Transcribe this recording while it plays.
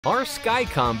Our Sky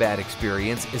Combat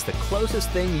experience is the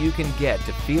closest thing you can get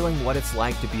to feeling what it's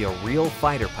like to be a real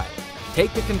fighter pilot.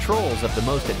 Take the controls of the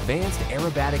most advanced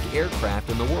aerobatic aircraft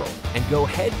in the world and go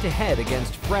head-to-head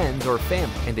against friends or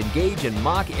family and engage in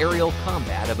mock aerial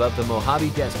combat above the Mojave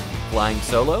Desert. Flying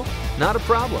solo? Not a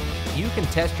problem. You can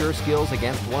test your skills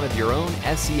against one of your own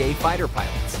SCA fighter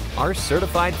pilots. Our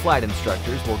certified flight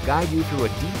instructors will guide you through a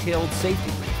detailed safety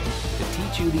briefing to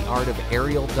teach you the art of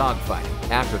aerial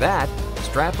dogfighting. After that,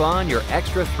 strap on your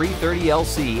extra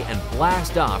 330LC and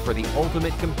blast off for the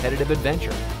ultimate competitive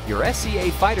adventure. Your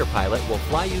SCA fighter pilot will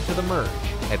fly you to the merge,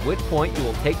 at which point you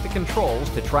will take the controls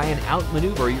to try and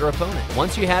outmaneuver your opponent.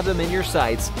 Once you have them in your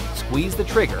sights, squeeze the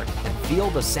trigger and feel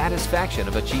the satisfaction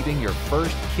of achieving your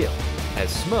first kill as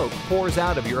smoke pours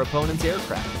out of your opponent's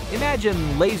aircraft.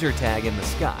 Imagine laser tag in the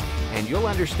sky, and you'll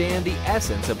understand the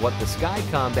essence of what the Sky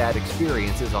Combat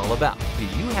experience is all about. Do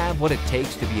you have what it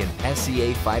takes to be an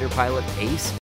SCA fighter pilot ace?